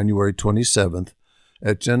 Saturday, January 27th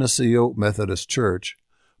at Geneseo Methodist Church,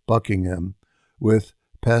 Buckingham, with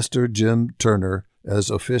Pastor Jim Turner as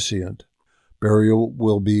officiant. Burial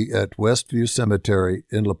will be at Westview Cemetery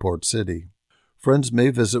in LaPorte City. Friends may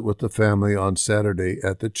visit with the family on Saturday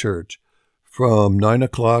at the church from 9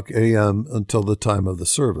 o'clock a.m. until the time of the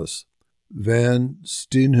service. Van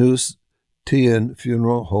Steenhuis Tien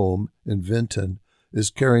Funeral Home in Vinton is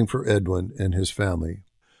caring for Edwin and his family.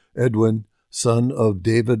 Edwin, son of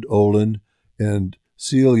David Olin and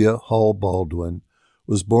Celia Hall Baldwin,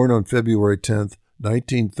 was born on February 10,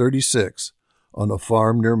 1936, on a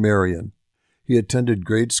farm near Marion. He attended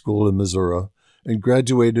grade school in Missouri and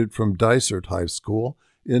graduated from Dysart High School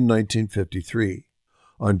in 1953.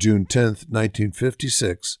 On June 10,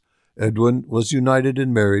 1956, Edwin was united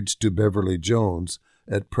in marriage to Beverly Jones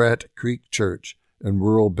at Pratt Creek Church in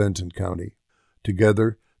rural Benton County.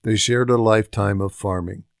 Together, they shared a lifetime of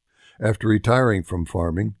farming. After retiring from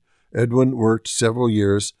farming, Edwin worked several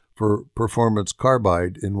years for Performance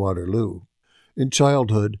Carbide in Waterloo. In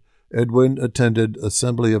childhood, Edwin attended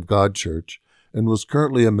Assembly of God Church and was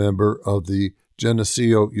currently a member of the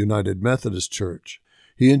Geneseo United Methodist Church.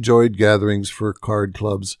 He enjoyed gatherings for card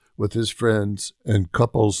clubs with his friends and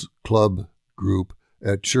couples club group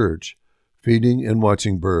at church, feeding and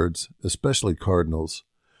watching birds, especially cardinals,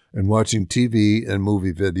 and watching TV and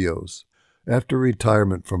movie videos. After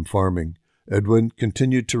retirement from farming, Edwin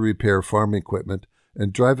continued to repair farm equipment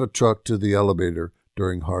and drive a truck to the elevator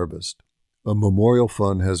during harvest. A memorial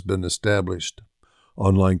fund has been established.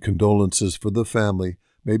 Online condolences for the family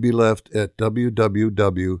may be left at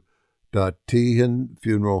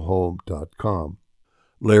www.tehanfuneralhome.com.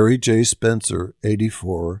 Larry J. Spencer,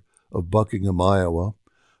 84, of Buckingham, Iowa,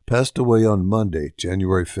 passed away on Monday,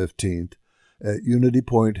 January 15th, at Unity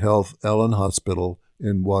Point Health Allen Hospital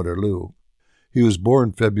in Waterloo. He was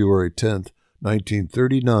born February 10,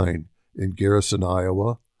 1939, in Garrison,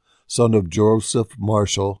 Iowa, son of Joseph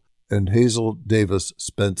Marshall and Hazel Davis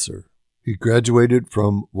Spencer. He graduated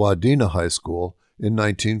from Wadena High School in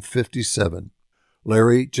 1957.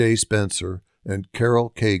 Larry J. Spencer and Carol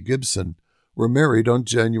K. Gibson were married on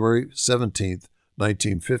January 17,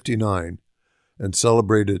 1959, and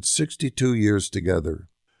celebrated 62 years together.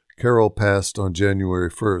 Carol passed on January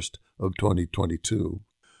 1st of 2022.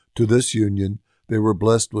 To this union, they were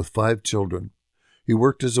blessed with 5 children. He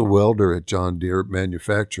worked as a welder at John Deere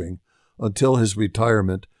Manufacturing until his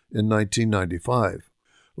retirement in 1995.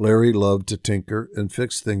 Larry loved to tinker and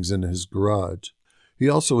fix things in his garage. He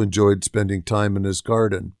also enjoyed spending time in his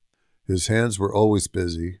garden. His hands were always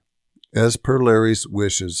busy. As per Larry's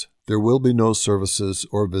wishes, there will be no services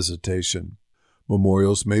or visitation.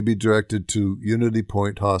 Memorials may be directed to Unity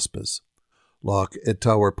Point Hospice, Loch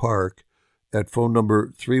Tower Park, at phone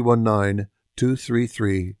number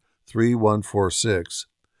 319-233-3146,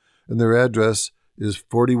 and their address is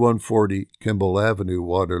 4140 Kimball Avenue,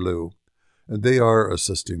 Waterloo, and they are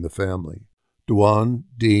assisting the family. Dwan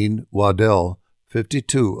Dean Waddell,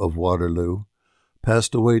 52, of Waterloo,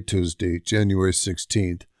 passed away Tuesday, January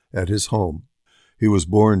 16th, at his home. He was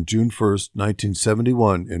born June 1st,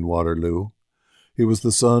 1971, in Waterloo. He was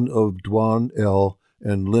the son of Dwan L.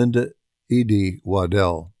 and Linda E.D.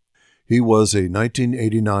 Waddell. He was a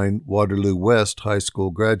 1989 Waterloo West High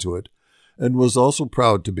School graduate and was also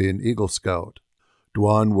proud to be an Eagle Scout.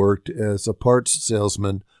 Dwan worked as a parts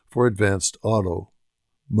salesman for Advanced Auto.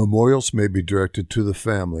 Memorials may be directed to the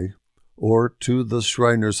family or to the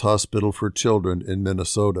Shriners Hospital for Children in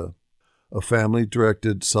Minnesota. A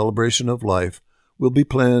family-directed celebration of life will be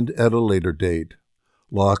planned at a later date.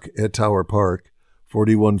 Loch Tower Park,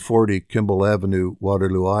 4140 Kimball Avenue,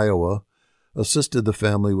 Waterloo, Iowa, assisted the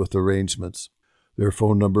family with arrangements. Their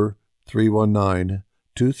phone number,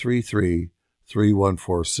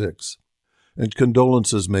 319-233-3146. And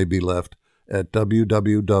condolences may be left at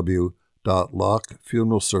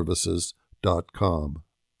www.lochfuneralservices.com.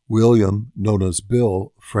 William, known as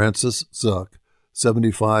Bill Francis Zuck,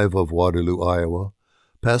 75, of Waterloo, Iowa,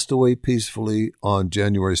 passed away peacefully on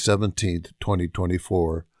January 17,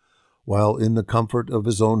 2024, while in the comfort of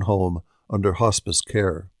his own home under hospice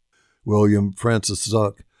care. William Francis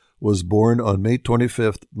Zuck was born on May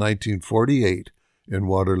 25, 1948, in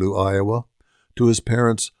Waterloo, Iowa, to his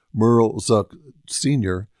parents Merle Zuck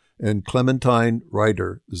Sr. and Clementine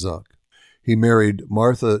Ryder Zuck. He married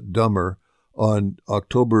Martha Dummer on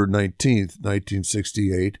October 19,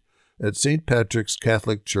 1968, at St. Patrick's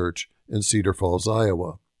Catholic Church in Cedar Falls,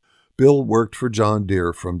 Iowa. Bill worked for John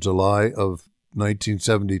Deere from July of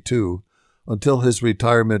 1972 until his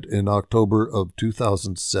retirement in October of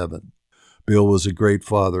 2007. Bill was a great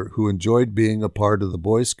father who enjoyed being a part of the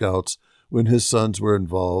Boy Scouts when his sons were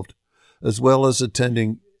involved, as well as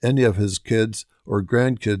attending any of his kids' or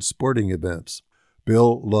grandkids' sporting events.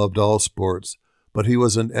 Bill loved all sports, but he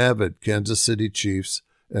was an avid Kansas City Chiefs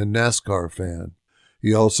and NASCAR fan.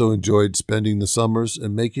 He also enjoyed spending the summers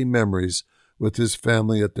and making memories with his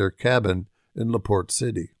family at their cabin in LaPorte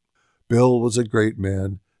City. Bill was a great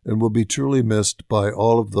man and will be truly missed by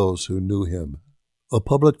all of those who knew him. A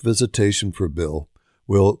public visitation for Bill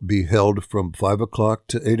will be held from 5 o'clock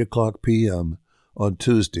to 8 o'clock p.m. on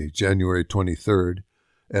Tuesday, January 23rd,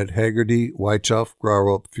 at Haggerty Wychoff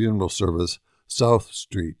Graurup Funeral Service, South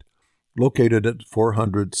Street, located at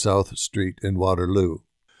 400 South Street in Waterloo.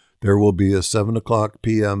 There will be a 7 o'clock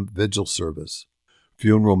p.m. vigil service.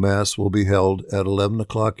 Funeral Mass will be held at 11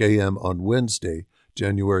 o'clock a.m. on Wednesday,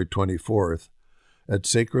 January 24th, at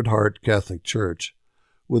Sacred Heart Catholic Church,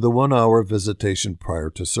 with a 1-hour visitation prior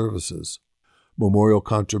to services. Memorial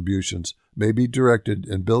contributions may be directed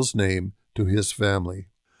in Bill's name to his family.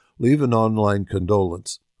 Leave an online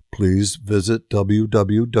condolence. Please visit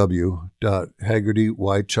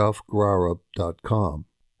www.haggertywychoffgraurup.com.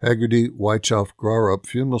 Haggerty Wychoff Graurup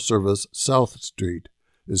Funeral Service, South Street,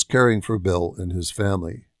 is caring for Bill and his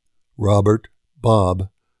family. Robert Bob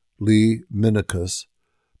Lee Minicus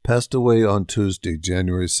passed away on Tuesday,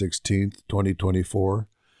 January 16, 2024,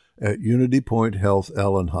 at Unity Point Health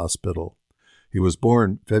Allen Hospital. He was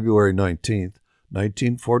born February 19,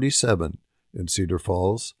 1947, in Cedar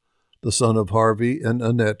Falls, the son of Harvey and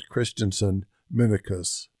Annette Christensen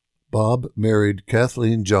Minicus. Bob married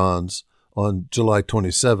Kathleen Johns on July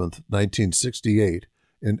 27, 1968,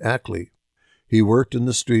 in Ackley. He worked in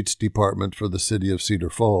the streets department for the city of Cedar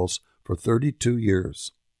Falls for 32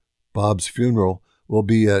 years. Bob's funeral will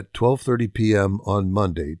be at 12:30 p.m. on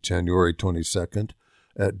Monday, January 22nd,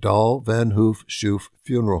 at Dahl Van Hoof Schoof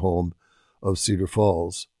Funeral Home of Cedar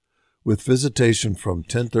Falls, with visitation from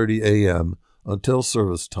 10:30 a.m. until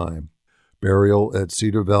service time. Burial at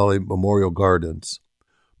Cedar Valley Memorial Gardens.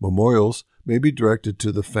 Memorials may be directed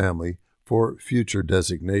to the family for future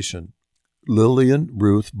designation. Lillian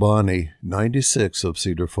Ruth Bonney, 96, of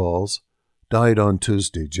Cedar Falls, died on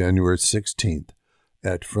Tuesday, January 16th,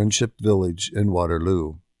 at Friendship Village in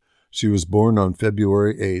Waterloo. She was born on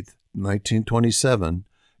February 8, 1927,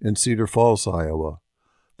 in Cedar Falls, Iowa,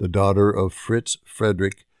 the daughter of Fritz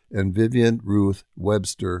Frederick and Vivian Ruth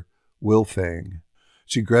Webster Wilfang.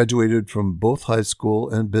 She graduated from both high school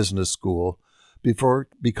and business school before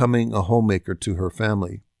becoming a homemaker to her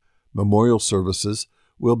family. Memorial services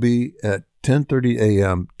will be at 10:30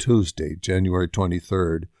 a.m. Tuesday, January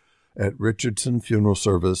 23rd, at Richardson Funeral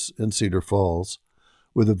Service in Cedar Falls,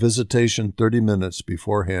 with a visitation 30 minutes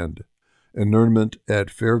beforehand. Interment at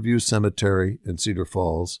Fairview Cemetery in Cedar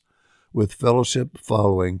Falls, with fellowship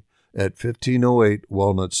following at 1508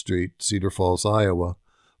 Walnut Street, Cedar Falls, Iowa,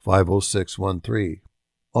 50613.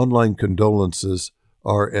 Online condolences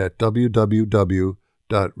are at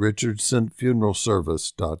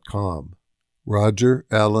www.richardsonfuneralservice.com. Roger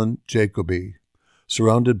Allen Jacoby.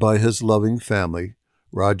 Surrounded by his loving family,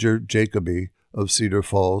 Roger Jacoby of Cedar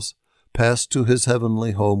Falls passed to his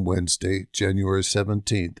heavenly home Wednesday, January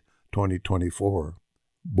 17, 2024.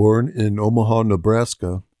 Born in Omaha,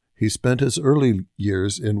 Nebraska, he spent his early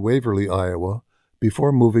years in Waverly, Iowa,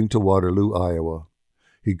 before moving to Waterloo, Iowa.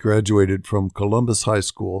 He graduated from Columbus High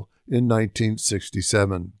School in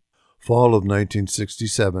 1967. Fall of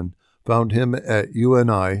 1967 found him at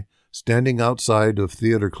UNI standing outside of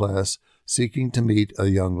theater class seeking to meet a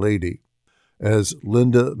young lady. As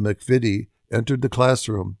Linda McVitie entered the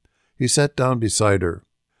classroom, he sat down beside her.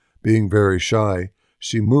 Being very shy,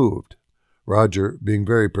 she moved. Roger, being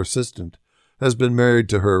very persistent, has been married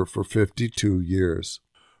to her for 52 years.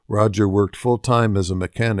 Roger worked full-time as a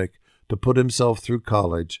mechanic to put himself through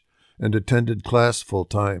college and attended class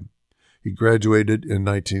full-time. He graduated in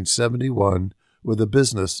 1971 with a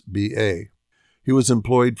business B.A. He was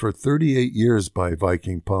employed for 38 years by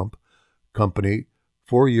Viking Pump Company,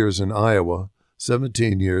 4 years in Iowa,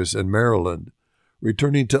 17 years in Maryland,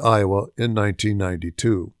 returning to Iowa in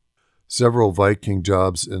 1992. Several Viking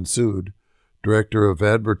jobs ensued: Director of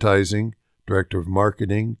Advertising, Director of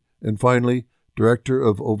Marketing, and finally, Director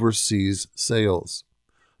of Overseas Sales.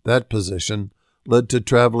 That position led to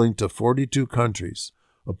traveling to 42 countries.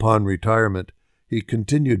 Upon retirement, he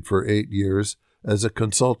continued for 8 years as a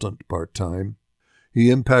consultant part-time. He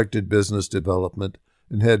impacted business development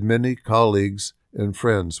and had many colleagues and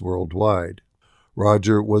friends worldwide.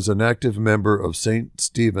 Roger was an active member of St.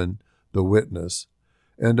 Stephen, the Witness,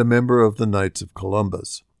 and a member of the Knights of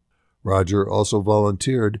Columbus. Roger also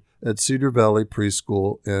volunteered at Cedar Valley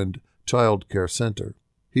Preschool and Child Care Center.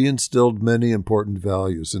 He instilled many important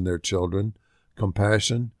values in their children: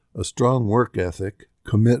 compassion, a strong work ethic,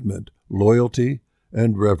 commitment, loyalty,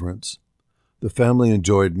 and reverence. The family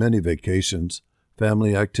enjoyed many vacations,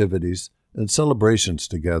 family activities, and celebrations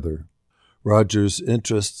together. Roger's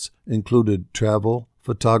interests included travel,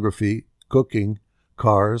 photography, cooking,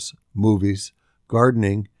 cars, movies,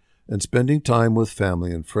 gardening, and spending time with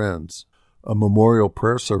family and friends. A memorial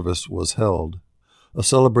prayer service was held. A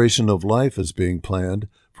celebration of life is being planned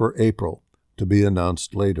for April, to be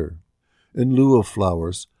announced later. In lieu of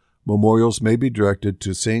flowers, memorials may be directed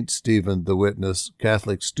to St. Stephen the Witness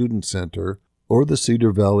Catholic Student Center or the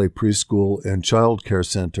Cedar Valley Preschool and Child Care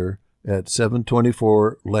Center at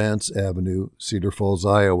 724 Lance Avenue, Cedar Falls,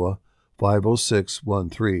 Iowa,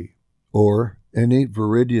 50613, or any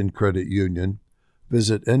Veridian Credit Union.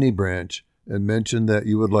 Visit any branch and mention that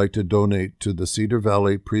you would like to donate to the Cedar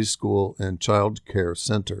Valley Preschool and Child Care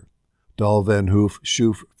Center. Dahl Van Hoof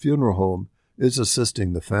Schoof Funeral Home is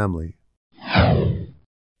assisting the family.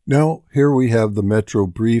 Now, here we have the Metro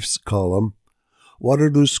Briefs column.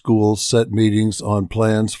 Waterloo schools set meetings on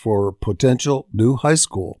plans for potential new high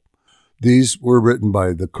school. These were written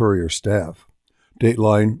by the Courier staff.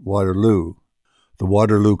 Dateline Waterloo. The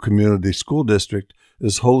Waterloo Community School District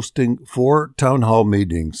is hosting 4 town hall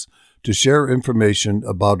meetings to share information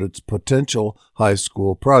about its potential high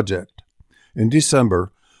school project. In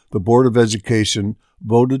December, the Board of Education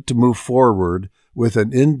voted to move forward with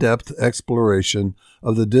an in-depth exploration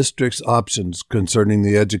of the district's options concerning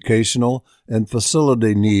the educational and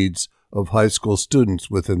facility needs of high school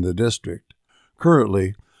students within the district.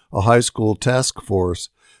 Currently, a high school task force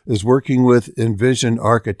is working with Envision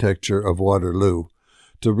Architecture of Waterloo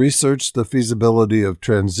to research the feasibility of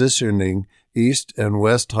transitioning East and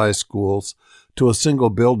West high schools to a single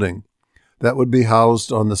building that would be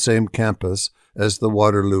housed on the same campus as the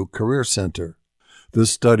Waterloo Career Center.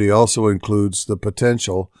 This study also includes the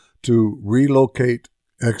potential to relocate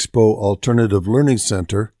Expo Alternative Learning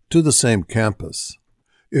Center to the same campus.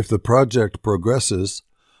 If the project progresses,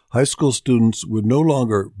 high school students would no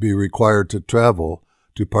longer be required to travel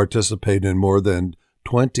to participate in more than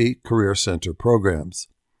 20 Career Center programs.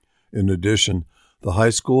 In addition, the high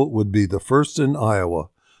school would be the first in Iowa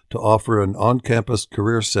to offer an on-campus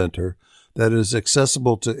career center that is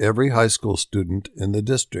accessible to every high school student in the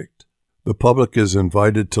district. The public is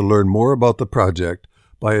invited to learn more about the project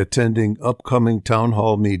by attending upcoming town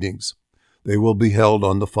hall meetings. They will be held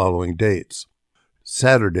on the following dates: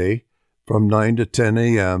 Saturday from 9 to 10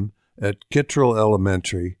 a.m. at Kittrell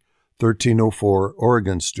Elementary, 1304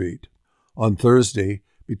 Oregon Street. On Thursday,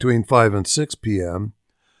 between 5 and 6 p.m.,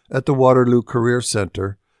 at the Waterloo Career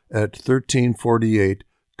Center at 1348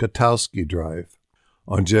 Katowski Drive.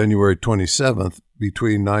 On January 27th,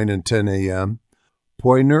 between 9 and 10 a.m.,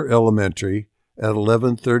 Poyner Elementary at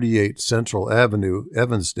 1138 Central Avenue,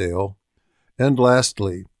 Evansdale. And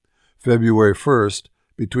lastly, February 1st,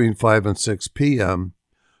 between 5 and 6 p.m.,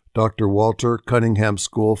 Dr. Walter Cunningham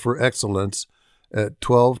School for Excellence at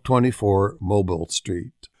 1224 Mobile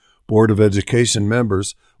Street. Board of Education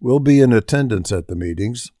members will be in attendance at the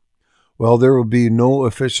meetings. While there will be no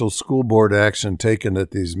official school board action taken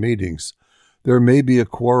at these meetings, there may be a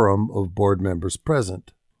quorum of board members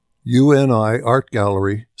present. UNI Art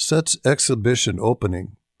Gallery sets exhibition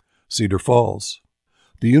opening. Cedar Falls.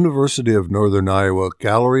 The University of Northern Iowa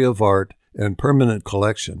Gallery of Art and Permanent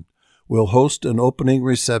Collection will host an opening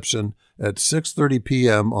reception at 6:30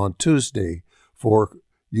 p.m. on Tuesday for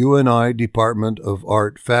UNI Department of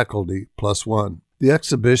Art faculty +1. The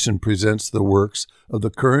exhibition presents the works of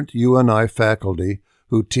the current UNI faculty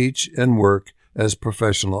who teach and work as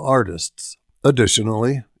professional artists.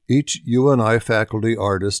 Additionally, each UNI faculty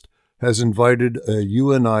artist has invited a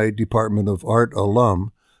UNI Department of Art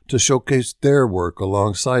alum to showcase their work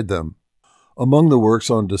alongside them. Among the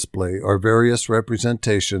works on display are various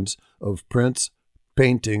representations of prints,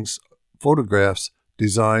 paintings, photographs,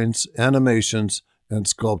 designs, animations, and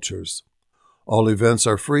sculptures. All events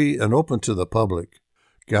are free and open to the public.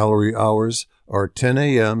 Gallery hours are 10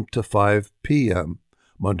 a.m. to 5 p.m.,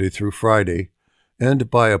 Monday through Friday, and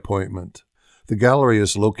by appointment. The gallery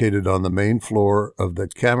is located on the main floor of the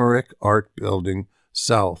Camerick Art Building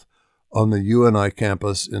South on the UNI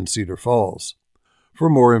campus in Cedar Falls. For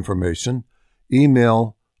more information,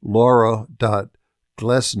 email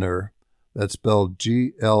laura.glessner, that's spelled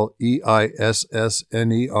Gleissner,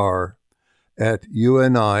 at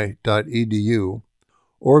uni.edu,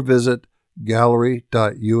 or visit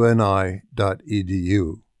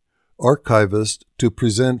gallery.uni.edu. Archivist to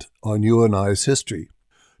present on UNI's history.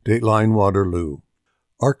 Dateline Waterloo.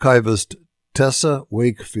 Archivist Tessa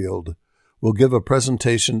Wakefield will give a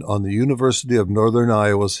presentation on the University of Northern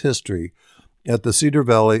Iowa's history at the Cedar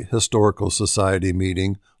Valley Historical Society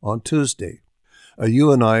meeting on Tuesday. A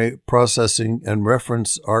UNI processing and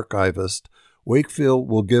reference archivist, Wakefield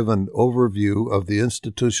will give an overview of the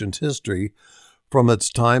institution's history from its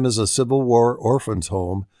time as a Civil War orphans'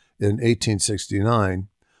 home in 1869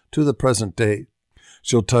 to the present day.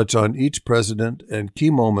 She'll touch on each president and key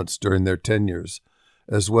moments during their tenures,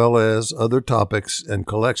 as well as other topics and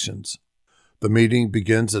collections. The meeting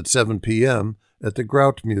begins at 7 p.m. at the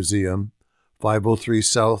Grout Museum, 503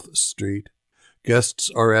 South Street.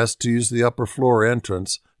 Guests are asked to use the upper floor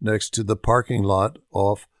entrance next to the parking lot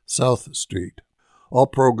off South Street. All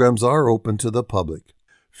programs are open to the public.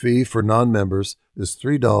 Fee for non-members is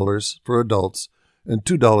 $3 for adults and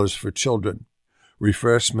 $2 for children.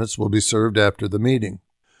 Refreshments will be served after the meeting.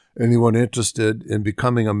 Anyone interested in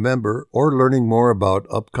becoming a member or learning more about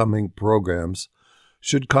upcoming programs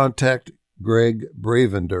should contact Greg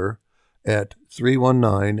Bravender at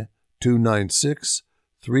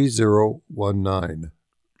 319-296-3019.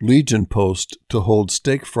 Legion Post to hold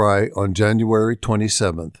steak fry on January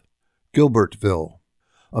 27th. Gilbertville.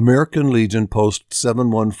 American Legion Post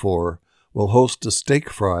 714 will host a steak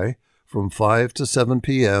fry from 5 to 7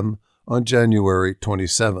 p.m. on January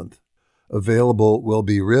 27th. Available will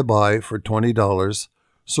be ribeye for $20,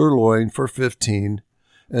 sirloin for $15,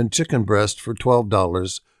 and chicken breast for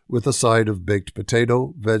 $12 with a side of baked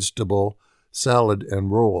potato, vegetable, salad,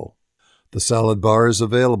 and roll. The salad bar is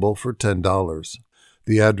available for $10.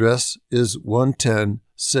 The address is 110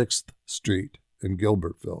 6th Street in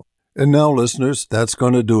Gilbertville. And now, listeners, that's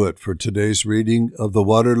going to do it for today's reading of the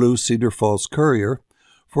Waterloo Cedar Falls Courier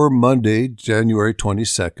for Monday, January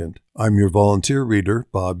 22nd. I'm your volunteer reader,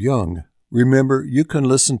 Bob Young. Remember, you can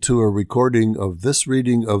listen to a recording of this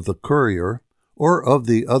reading of the Courier or of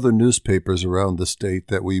the other newspapers around the state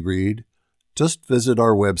that we read. Just visit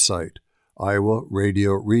our website,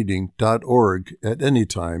 iowaradioreading.org, at any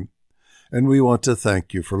time. And we want to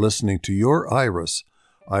thank you for listening to your IRIS,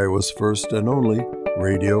 Iowa's first and only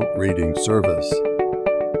radio reading service.